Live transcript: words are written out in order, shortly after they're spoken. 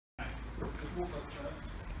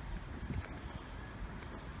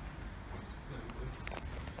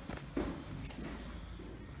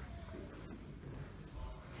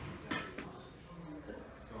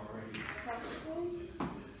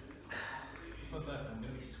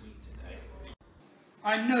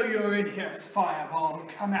I know you're in here, fireball.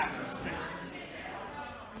 Come out and fix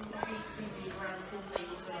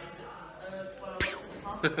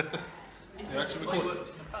it. You're actually recording?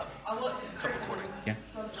 I worked in a Stop recording. Yeah.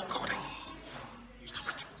 Stop recording.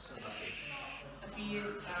 a few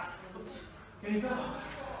years back. Kiefer?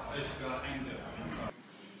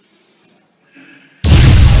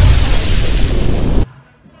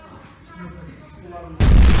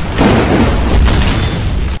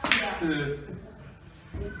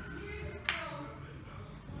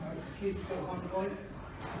 Let's keep it 1 point.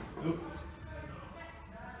 Ooh.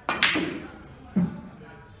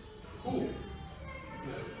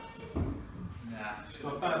 Nah,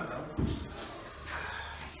 Not bad though.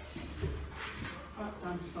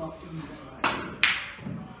 Don't start doing this way.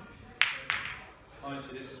 Mind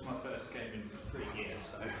you, this is my first game in 3 years,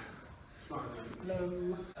 so.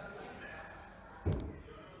 Hello.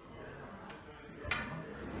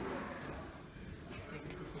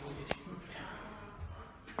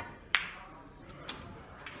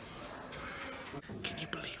 Can you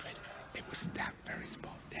believe it? It was that very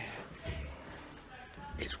spot there.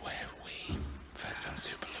 Is where we first filmed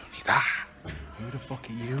Superlonnys. Ah! Who the fuck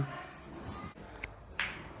are you?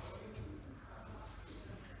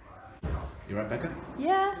 You right, Becca?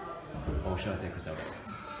 Yeah. Or should I say Griselda?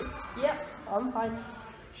 Yep. I'm fine.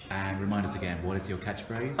 And remind us again, what is your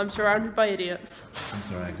catchphrase? I'm surrounded by idiots. I'm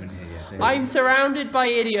sorry, I couldn't hear you. Say it I'm again. surrounded by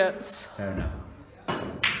idiots. Fair enough.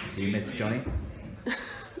 So you missed Johnny?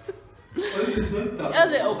 A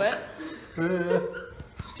little bit.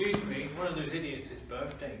 Excuse me, one of those idiots'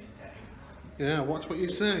 birthday today. Yeah, watch what you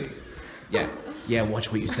say. Yeah,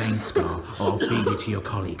 watch what you're saying, Scar, or I'll feed you to your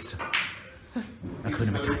colleagues.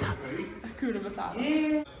 Hakuna Matata. Hakuna Matata.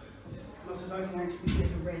 Yeah. Not as I can actually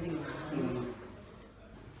get a ready.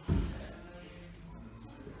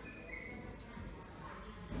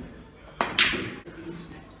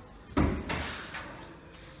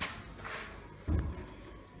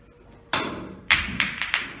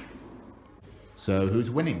 So who's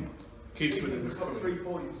winning? Keeps winning. He's got 3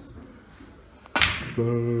 points.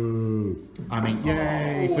 Boo! I mean,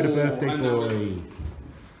 yay for the birthday I know boy. this.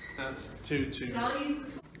 That's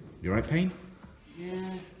 2-2. You right, Payne?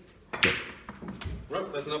 Yeah. Good.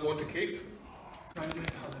 Right, there's another one to Keith. Try and get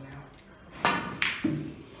it colour now.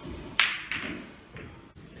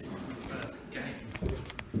 This is my first game.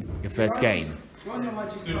 Your first game? One of I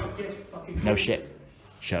just can't get fucking. No shit.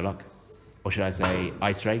 Sherlock. Or should I say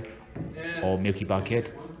Ice Ray? Yeah. Or Milky Bar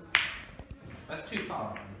Kid? That's too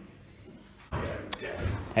far.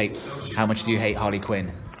 Hey, how much do you hate Harley Quinn?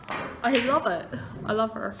 I love it. I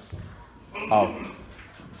love her. Oh,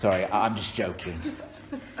 sorry, I'm just joking.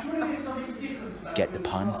 Get the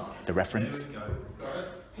pun? The reference?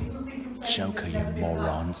 Joker, you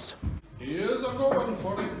morons. Here's a going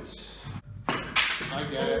for it. I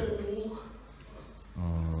get it.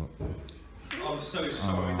 I'm so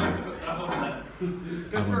sorry, don't put that on there.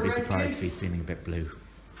 I wouldn't be surprised if he's feeling a bit blue.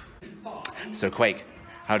 So Quake,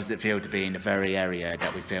 how does it feel to be in the very area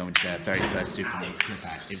that we filmed the very first Superlonnys clip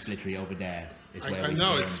at? It's literally over there. It's where I we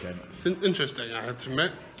know, filmed it's interesting, I had to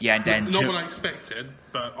admit. Yeah, and then Not what I expected,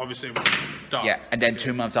 but obviously it was dark. yeah, and then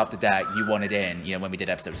 2 months after that, you wanted in, you know, when we did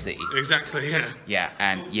episode C. Exactly, yeah. Yeah,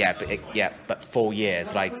 and but 4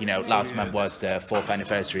 years, like, you know, last month was the 4th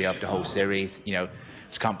anniversary of the whole series, you know,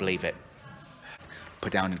 just can't believe it.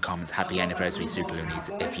 Put down in the comments, happy anniversary Superlonnys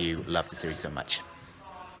if you love the series so much.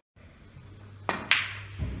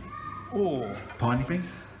 Oh. Part anything?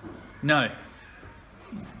 No.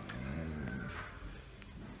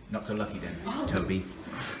 Not so lucky then, Toby.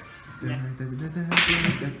 Don't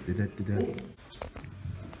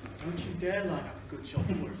you dare line up a good shot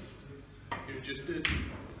for him. You just did.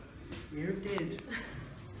 You did.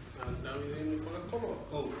 And now you're aiming for the corner.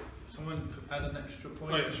 Oh, someone add an extra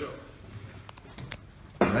point. Oh yeah, sure.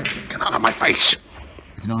 Right, get out of my face!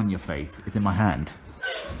 It's not on your face, it's in my hand.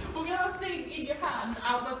 Well, you have a thing in your hand,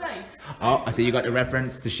 out my face. Oh, I see you got the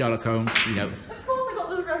reference to Sherlock Holmes, you know. Of course I got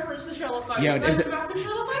the reference to Sherlock Holmes. Yeah, I'm is a it- massive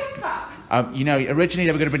Sherlock Holmes fan. You know, originally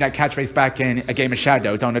they were going to bring that catchphrase back in A Game of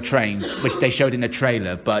Shadows on a train, which they showed in the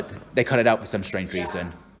trailer, but they cut it out for some strange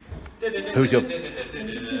reason. Who's your... He's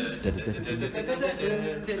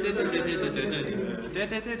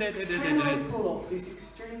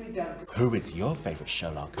extremely delicate. Who is your favourite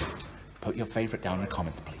Sherlock? Put your favourite down in the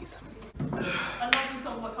comments, please. I love the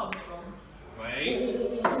song that comes from. Wait.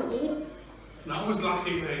 That was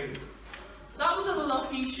lucky, mate. That was a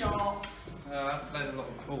lucky shot. I've played a lot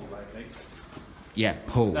of pool lately. Yeah,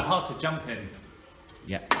 pool. They're hard to jump in.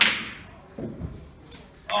 Yeah.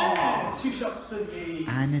 Oh, 2 shots for me.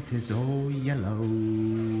 And it is all yellow.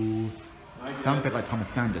 Sound a bit like Thomas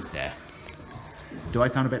Sanders there. Do I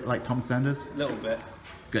sound a bit like Thomas Sanders? A little bit.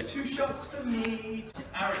 Good. 2 shots for me.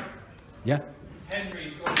 Aaron, Yeah?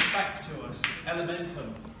 Henry's got back to us.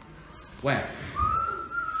 Elementum. Where?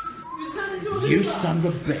 You turned into a You loser. son of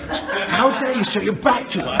a bitch! How dare you show your back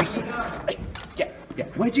to us? Hey, yeah.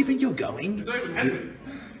 Where do you think you're going? It's not even Henry.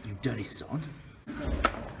 You dirty son.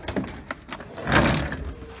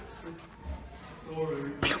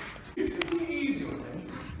 Easy one then.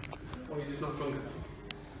 Or you're just not drunk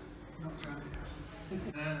enough.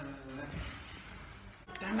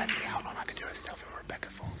 Let's see how long I can do a selfie with Rebecca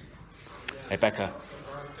for. Hey, Becca.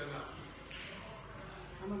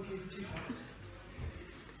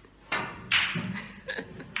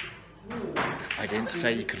 I didn't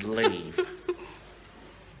say you could leave.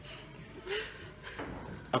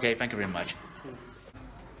 Okay, thank you very much.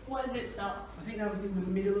 Where did it stop? I think that was in the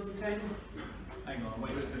middle of the table. Hang on,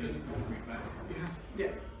 wait for the concrete back.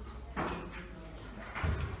 Yeah.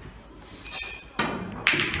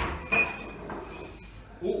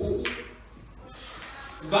 Ooh.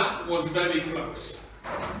 That was very close. I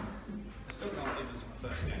still can't believe this is my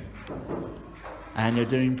first game. And you're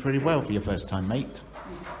doing pretty well for your first time, mate.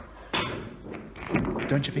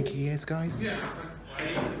 Don't you think he is, guys? Yeah.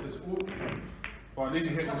 Well, at least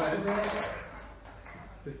he hit the ball.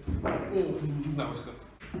 Oh, that was good.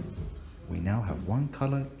 We now have 1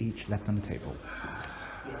 colour each left on the table.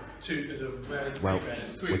 2 is a red. Well, 3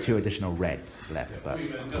 reds, 3 with 2 reds. additional reds left, but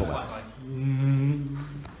 3 reds, oh that's well. fine.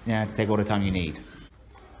 Yeah, take all the time you need.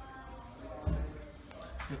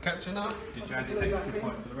 You're catching up? Did you add this extra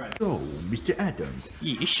point for the red? So, Mr. Adams,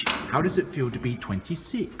 Yeesh. how does it feel to be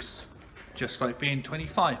 26? Just like being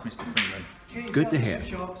 25, Mr. Freeman. Good to hear. 2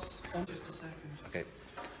 shots. Just a second. Okay,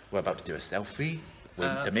 we're about to do a selfie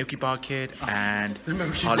with the Milky Bar Kid and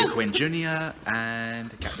Harley Quinn Jr.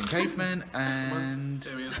 and Captain Caveman and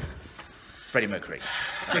There we are. Freddie Mercury.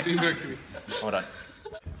 Freddie Mercury. Hold on.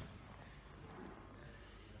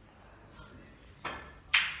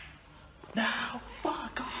 Now,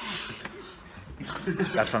 fuck off!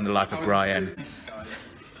 That's from the life of Brian.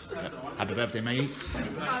 Happy birthday, mate.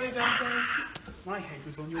 Happy birthday. My head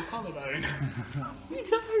was on your collarbone.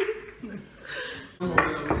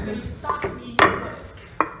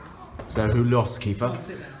 So, who lost, Kiefer?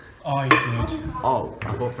 I did. Oh,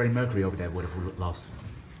 I thought Freddie Mercury over there would have lost.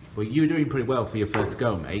 Well, you were doing pretty well for your first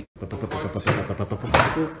go, mate.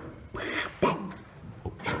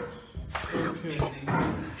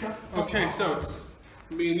 Okay, so it's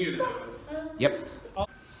me and you then. Yep.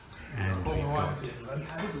 And we've got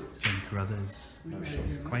Jane Carruthers,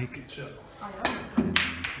 she's Quake,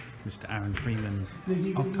 Mr. Aaron Freeman,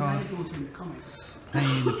 Octar,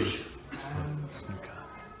 playing the beat, Snooker.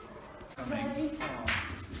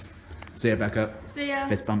 See ya, Becca. See ya.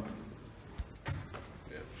 Fist bump.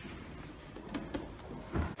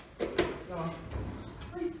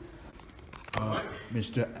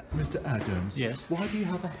 Mr. Adams. Yes? Why do you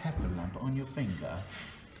have a heifer lamp on your finger?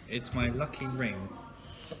 It's my lucky ring.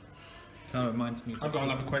 That reminds me. I've got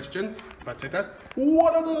another question. If I take that.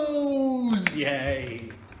 What are those? Yay!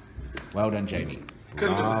 Well done, Jamie.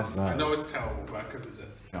 Couldn't resist. I Bravo. know it's terrible, but I couldn't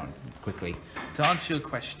resist. John, quickly. To answer your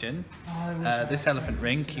question, this elephant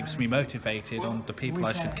ring keeps me motivated on the people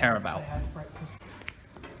I should care about.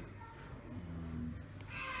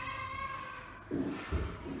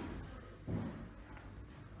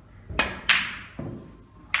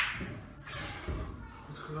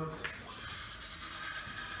 It's close.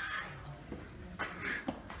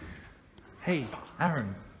 Hey,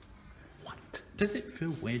 Aaron. What? Does it feel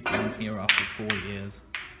weird being here after 4 years?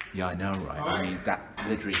 Yeah, I know, right? I mean, that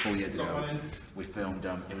literally 4 years ago, we filmed,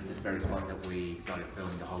 it was this very spot that we started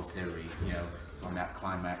filming the whole series, you know, from that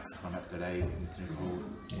climax from episode 8 in the Snooker Hall,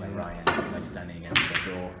 where Ryan was like standing against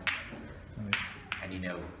the door, Nice. and you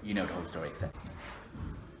know the whole story, except.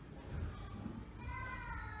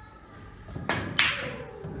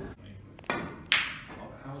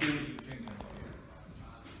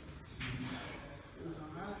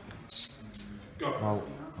 Go. Well,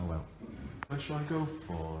 oh well. What shall I go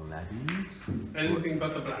for, laddies? Anything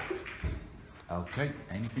but the black. Okay,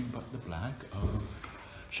 anything but the black. Oh,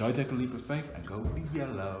 shall I take a leap of faith and go for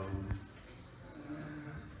yellow?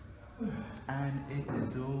 And it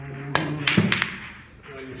is all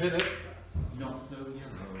When you hit it. not so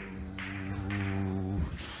yellow.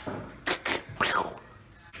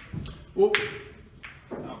 Oh.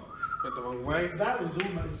 Oh, went the wrong way. That was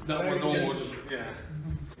almost. That was very almost, good. yeah.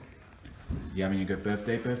 You having a good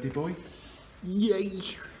birthday boy? Yay!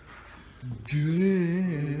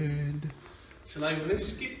 Good. Shall I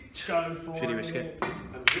risk it? Go for Should he risk it?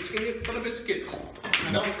 I'm risking it for a biscuit.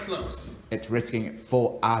 I know it's close. It's risking it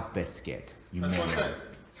for a biscuit. You That's what I moron.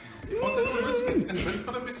 said. You want to do a biscuit and risk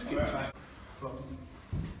for a biscuit.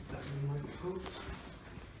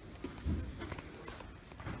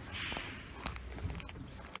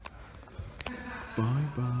 Bye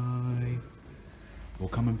bye. We'll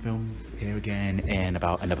come and film here again in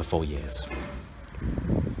about another 4 years.